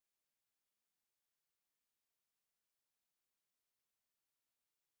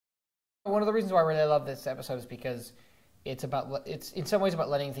One of the reasons why I really love this episode is because it's in some ways about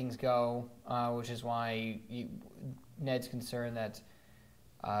letting things go, which is why Ned's concerned that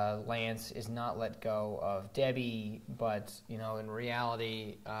Lance is not let go of Debbie, but in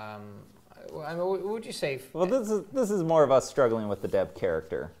reality, I mean, what would you say? Well, this is more of us struggling with the Deb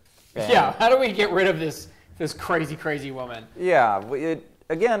character. And yeah, how do we get rid of this crazy woman? Yeah,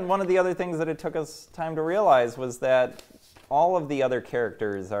 again, one of the other things that it took us time to realize was that all of the other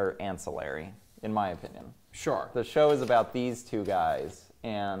characters are ancillary, in my opinion. Sure. The show is about these two guys,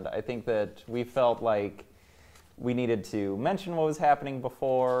 and I think that we felt like we needed to mention what was happening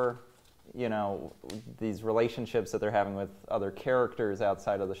before, these relationships that they're having with other characters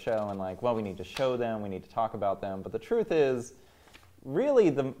outside of the show, and we need to show them, we need to talk about them. But the truth is, really,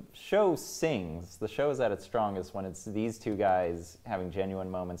 the show sings. The show is at its strongest when it's these two guys having genuine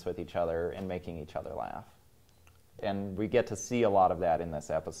moments with each other and making each other laugh. And we get to see a lot of that in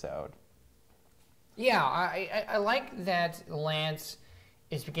this episode. Yeah, I like that Lance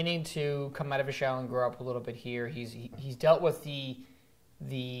is beginning to come out of his shell and grow up a little bit here. He's dealt with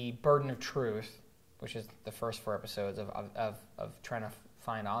the burden of truth, which is the first 4 episodes of trying to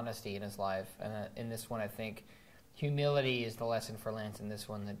find honesty in his life. And in this one, I think humility is the lesson for Lance in this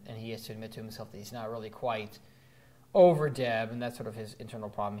one, and he has to admit to himself that he's not really quite over Deb, and that's sort of his internal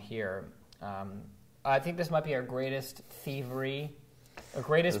problem here. I think this might be our greatest thievery. Our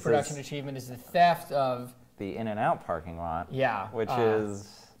greatest production achievement is the theft of the In-N-Out parking lot. Yeah. Which is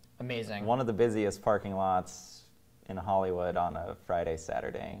amazing. One of the busiest parking lots in Hollywood on a Friday,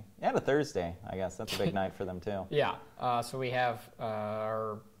 Saturday, and a Thursday, I guess. That's a big night for them, too. Yeah. So we have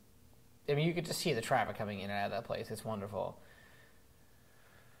you could just see the traffic coming in and out of that place. It's wonderful.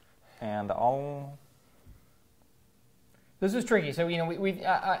 And this was tricky. So,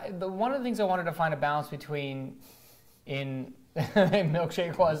 one of the things I wanted to find a balance between in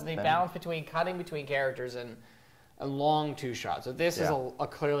Milkshake was the balance between cutting between characters and a long 2-shot. So this is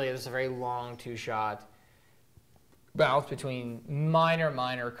clearly a very long 2-shot balance between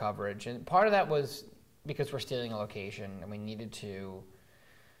minor coverage. And part of that was because we're stealing a location and we needed to,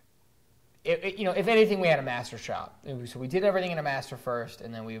 if anything, we had a master shot. So we did everything in a master first,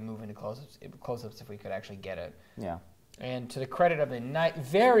 and then we would move into close-ups if we could actually get it. Yeah. And to the credit of the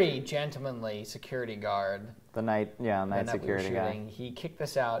very gentlemanly security guard, night security guy, he kicked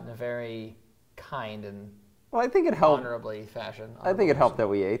us out in a very kind and I think it helped honorably fashion. I think it helped that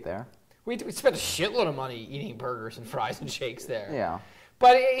we ate there. We spent a shitload of money eating burgers and fries and shakes there. Yeah.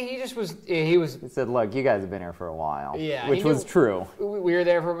 But he just was. He said, "Look, you guys have been here for a while." Yeah, which was true. We were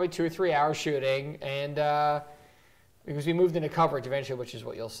there for about 2 or 3 hours shooting, and because we moved into coverage eventually, which is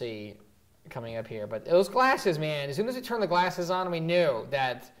what you'll see coming up here. But those glasses, man, as soon as we turned the glasses on, we knew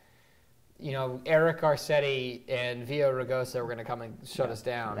that, Eric Garcetti and Vio Ragosa were going to come and shut us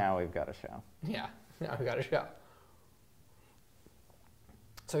down. Now we've got a show. Yeah, now we've got a show.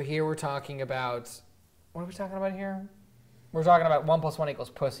 So here we're talking about, what are we talking about here? We're talking about 1 + 1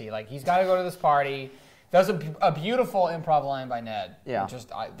 = pussy. He's got to go to this party. That was a beautiful improv line by Ned. Yeah.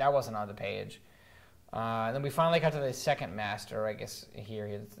 That wasn't on the page. And then we finally got to the second master, I guess,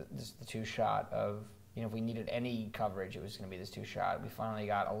 here. Just the 2-shot of, if we needed any coverage, it was going to be this 2-shot. We finally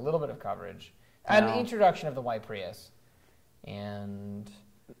got a little bit of coverage. And the introduction of the white Prius. And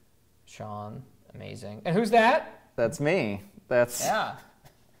Sean, amazing. And who's that? That's me. That's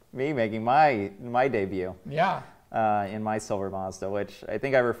me making my debut. Yeah. In my silver Mazda, which I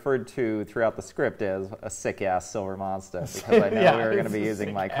think I referred to throughout the script as a sick-ass silver Mazda, because I know we were going to be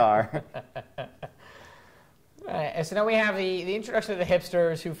using my car. Right, so now we have the introduction of the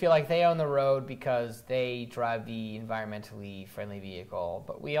hipsters who feel like they own the road because they drive the environmentally friendly vehicle.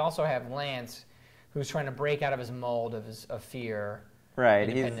 But we also have Lance, who's trying to break out of his mold of fear, right?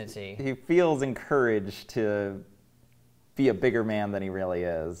 Independency. He feels encouraged to be a bigger man than he really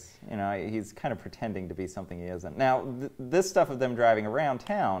is. He's kind of pretending to be something he isn't. Now, this stuff of them driving around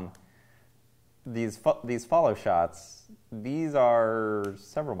town, these follow shots, these are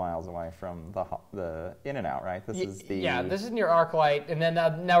several miles away from the In-N-Out, right? This is near Arclight, and then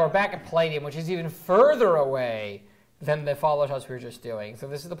now we're back at Palladium, which is even further away than the follow shots we were just doing. So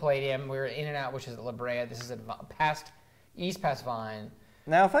this is the Palladium. We're in In-N-Out, which is at La Brea. This is east past Vine.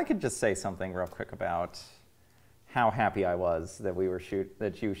 Now, if I could just say something real quick about how happy I was that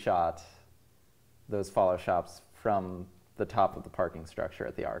that you shot those follow shots from the top of the parking structure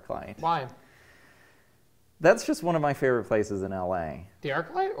at the Arclight. Why? That's just one of my favorite places in LA. The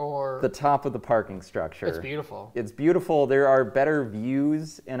Arclight, or the top of the parking structure? It's beautiful. It's beautiful. There are better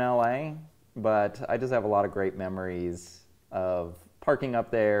views in LA, but I just have a lot of great memories of parking up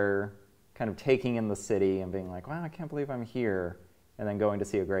there, kind of taking in the city and being like, wow, I can't believe I'm here. and then going to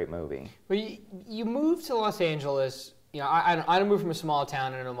see a great movie. Well, you moved to Los Angeles. You know, I moved from a small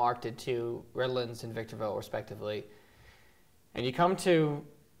town, and I know Mark did too, Redlands and Victorville, respectively. And you come to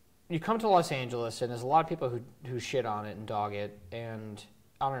Los Angeles, and there's a lot of people who shit on it and dog it. And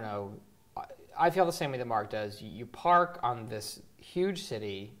I don't know, I feel the same way that Mark does. You park on this huge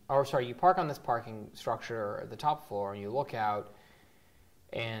city, you park on this parking structure at the top floor, and you look out,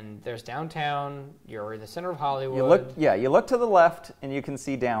 and there's downtown. You're in the center of Hollywood. You look to the left, and you can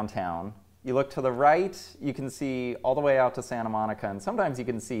see downtown. You look to the right, you can see all the way out to Santa Monica, and sometimes you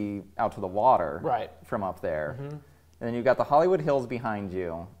can see out to the water from up there. Mm-hmm. And then you've got the Hollywood Hills behind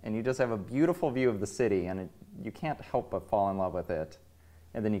you, and you just have a beautiful view of the city, and you can't help but fall in love with it.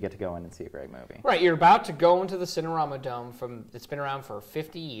 And then you get to go in and see a great movie. Right, you're about to go into the Cinerama Dome it's been around for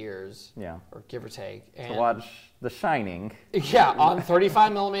 50 years, or give or take. And to watch The Shining. Yeah, on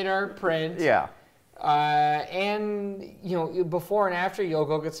 35mm print. Yeah. And, you know, before and after, you'll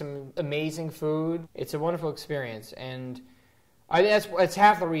go get some amazing food. It's a wonderful experience, and that's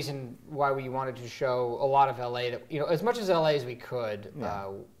half the reason why we wanted to show a lot of LA, that, you know, as much as LA as we could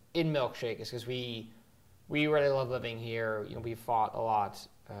in Milkshake, is because we really love living here. You know, we fought a lot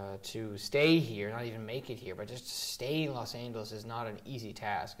to stay here, not even make it here, but just to stay in Los Angeles is not an easy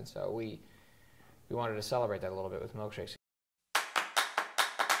task, and so we wanted to celebrate that a little bit with Milkshakes.